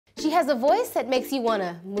She has a voice that makes you want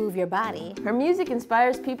to move your body. Her music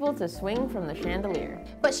inspires people to swing from the chandelier.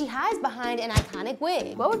 But she hides behind an iconic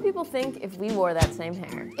wig. What would people think if we wore that same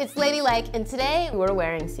hair? It's Ladylike, and today we're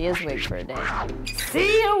wearing Sia's wig for a day.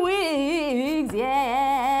 Sia wigs,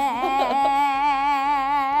 yeah!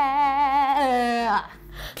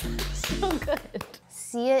 So good.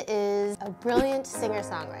 Sia is a brilliant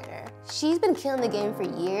singer-songwriter. She's been killing the game for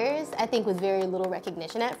years, I think with very little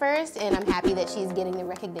recognition at first, and I'm happy that she's getting the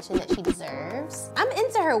recognition that she deserves. I'm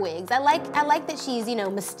into her wigs. I like that she's, you know,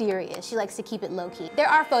 mysterious. She likes to keep it low-key. There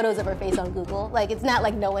are photos of her face on Google. Like, it's not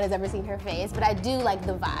like no one has ever seen her face, but I do like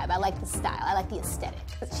the vibe. I like the style. I like the aesthetic.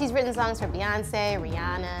 She's written songs for Beyonce,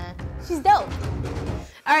 Rihanna. She's dope.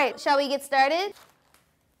 All right, shall we get started?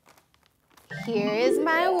 Here is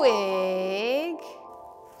my wig.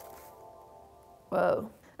 Whoa.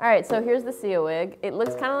 All right, so here's the Sia wig. It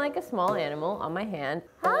looks kind of like a small animal on my hand.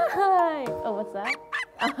 Hi! Oh, what's that?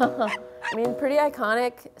 I mean, pretty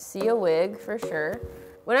iconic Sia wig for sure.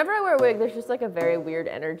 Whenever I wear a wig, there's just like a very weird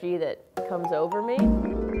energy that comes over me.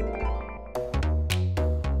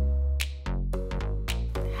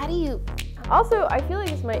 How do you? Also, I feel like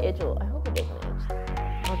this might itch a little. I hope it doesn't itch.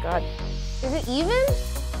 Oh God. Is it even?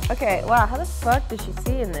 Okay, wow, how the fuck does she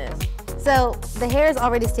see in this? So the hair is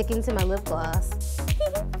already sticking to my lip gloss.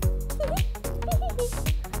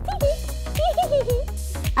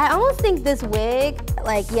 I almost think this wig,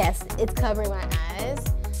 like, yes, it's covering my eyes,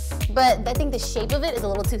 but I think the shape of it is a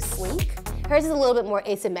little too sleek. Hers is a little bit more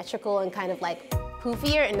asymmetrical and kind of like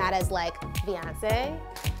poofier and not as like Beyonce.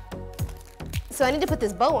 So I need to put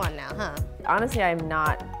this bow on now, huh? Honestly, I'm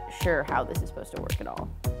not sure how this is supposed to work at all.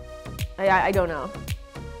 I don't know.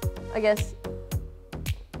 I guess.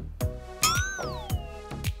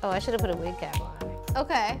 Oh, I should have put a wig cap on.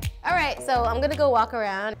 Okay, all right, so I'm gonna go walk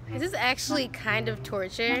around. This is actually kind of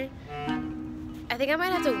torture. I think I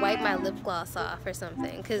might have to wipe my lip gloss off or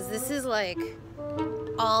something, because this is like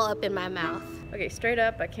all up in my mouth. Okay, straight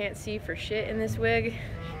up, I can't see for shit in this wig.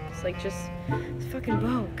 It's like just, this fucking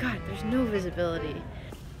bow. God, there's no visibility.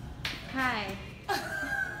 Hi.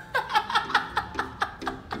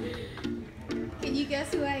 Can you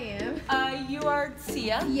guess who I am? You are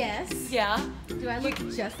Sia. Yes. Yeah. Do I look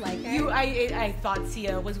just like her? I thought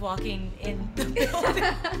Sia was walking in the building.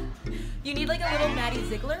 You need like a little Maddie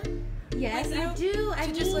Ziegler? Yes, I do. I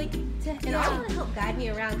need just like, and also to help guide me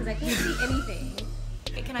around because I can't see anything.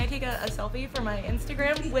 Can I take a selfie for my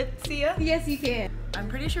Instagram with Sia? Yes, you can. I'm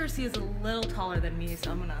pretty sure Sia's a little taller than me,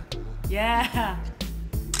 so I'm gonna, yeah.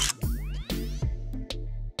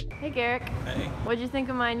 Hey Garrick. Hey. What'd you think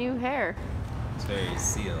of my new hair? It's very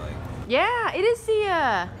Sia-like. Yeah, it is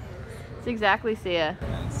Sia. It's exactly Sia.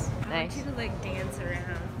 Nice. I want you to like dance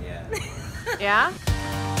around. Yeah. Yeah?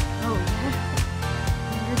 Oh, yeah.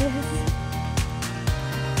 There it is.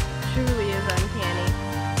 Truly is uncanny.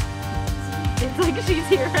 It's like she's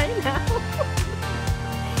here right now.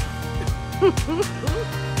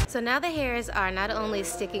 So now the hairs are not only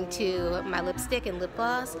sticking to my lipstick and lip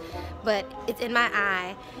gloss, but it's in my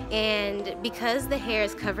eye. And because the hair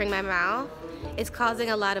is covering my mouth, it's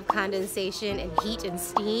causing a lot of condensation and heat and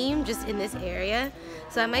steam just in this area.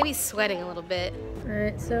 So I might be sweating a little bit. All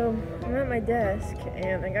right, so I'm at my desk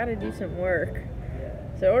and I gotta do some work.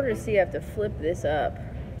 So in order to see, I have to flip this up.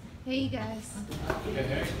 Hey, you guys.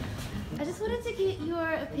 I just wanted to get your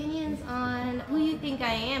opinions on who you think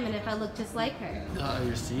I am and if I look just like her.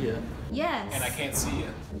 You're Sia. Yes. And I can't see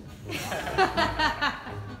you.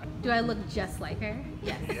 Do I look just like her?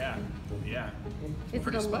 Yes. Yeah. Yeah. Is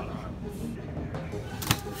it a look?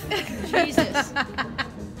 Jesus.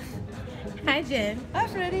 Hi, Jen. Hi,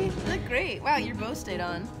 Freddie. You look great. Wow, your bow stayed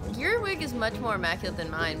on. Your wig is much more immaculate than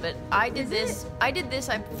mine, but I did this. I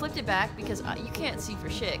flipped it back because you can't see for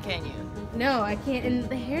shit, can you? No, I can't, and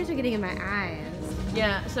the hairs are getting in my eyes.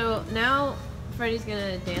 Yeah, so now Freddie's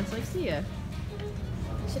gonna dance like Sia.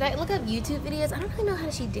 Should I look up YouTube videos? I don't really know how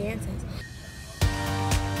she dances.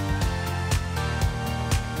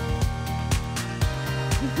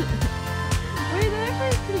 Wait, that actually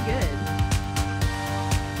is pretty good.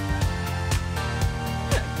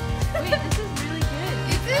 Wait, this is really good.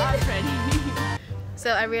 Is it? Good job, Freddie.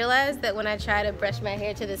 So I realized that when I try to brush my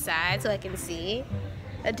hair to the side so I can see,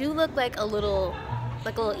 I do look like a little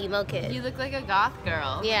emo kid. You look like a goth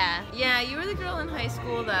girl. Yeah. Yeah, you were the girl in high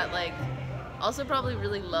school that like also probably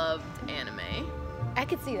really loved anime. I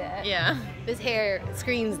could see that. Yeah. This hair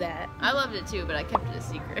screams that. I loved it too, but I kept it a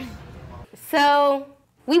secret. So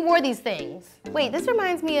we wore these things. Wait, this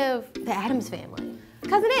reminds me of the Addams Family.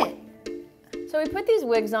 Cousin It. So we put these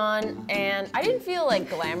wigs on, and I didn't feel like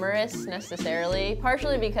glamorous necessarily,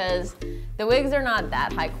 partially because the wigs are not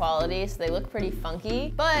that high quality, so they look pretty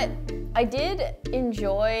funky, but I did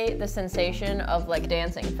enjoy the sensation of like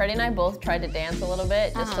dancing. Freddie and I both tried to dance a little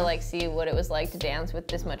bit just to like see what it was like to dance with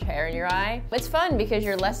this much hair in your eye. It's fun because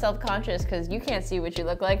you're less self-conscious because you can't see what you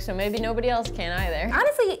look like, so maybe nobody else can either.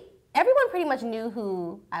 Honestly, everyone pretty much knew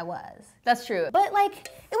who I was. That's true. But like,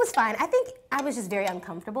 it was fine. I think I was just very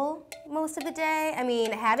uncomfortable most of the day. I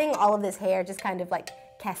mean, having all of this hair just kind of like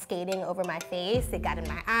cascading over my face, it got in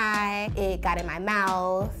my eye, it got in my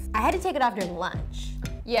mouth. I had to take it off during lunch.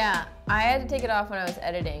 Yeah, I had to take it off when I was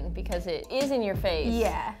editing because it is in your face.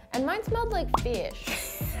 Yeah. And mine smelled like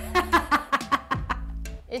fish.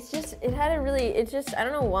 It's just, I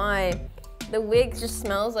don't know why. The wig just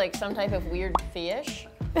smells like some type of weird fish.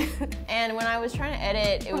 And when I was trying to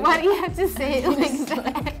edit, it was— Why do you have to say it like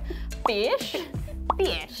that? Fish?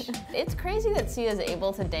 Fish. It's crazy that Sia is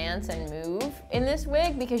able to dance and move in this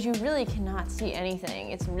wig because you really cannot see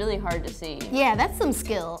anything. It's really hard to see. Yeah, that's some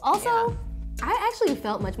skill. Also, Yeah. I actually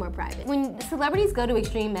felt much more private. When celebrities go to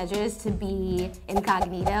extreme measures to be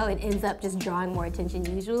incognito, it ends up just drawing more attention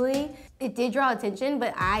usually. It did draw attention,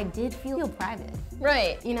 but I did feel private.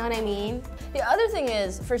 Right. You know what I mean? The other thing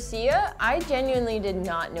is, for Sia, I genuinely did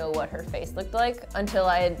not know what her face looked like until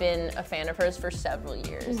I had been a fan of hers for several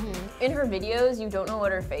years. In her videos, you don't know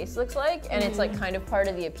what her face looks like, and it's like kind of part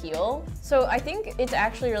of the appeal. So I think it's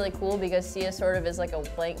actually really cool because Sia sort of is like a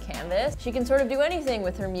blank canvas. She can sort of do anything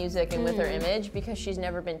with her music and with her image because she's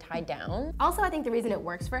never been tied down. Also, I think the reason it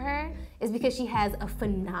works for her is because she has a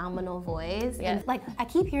phenomenal voice. Yeah. And like, I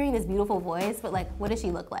keep hearing this beautiful voice, but like, what does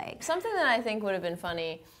she look like? Something that I think would have been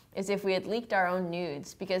funny is if we had leaked our own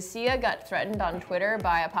nudes, because Sia got threatened on Twitter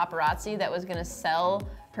by a paparazzi that was gonna sell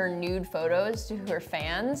her nude photos to her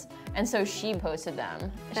fans, and so she posted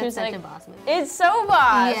them. She was That's such like, a boss move. it's so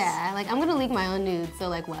boss! Yeah, like I'm gonna leak my own nudes, so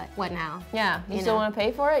like what? What now? Yeah, you still know. wanna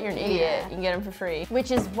pay for it? You're an idiot. Yeah. You can get them for free.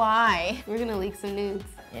 Which is why. We're gonna leak some nudes.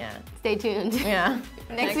 Yeah. Stay tuned. Yeah.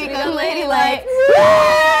 Next week on Ladylike.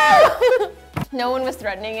 No one was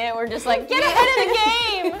threatening it. We're just like, get ahead of the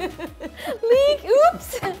game! Leak,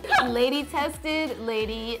 oops! Lady tested,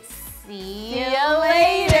 lady, see See ya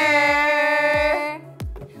later!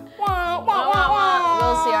 Wah, wah, Wah, wah, wah, wah. wah.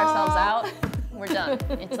 We'll see ourselves out. We're done.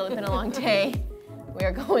 It's been a long day. We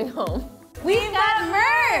are going home. We've got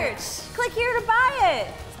merch! Click here to buy it.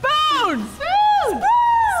 Spoon! Spoon!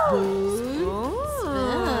 Spoon.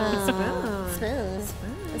 Spoon. Spoon.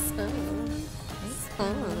 Spoon.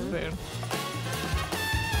 Spoon.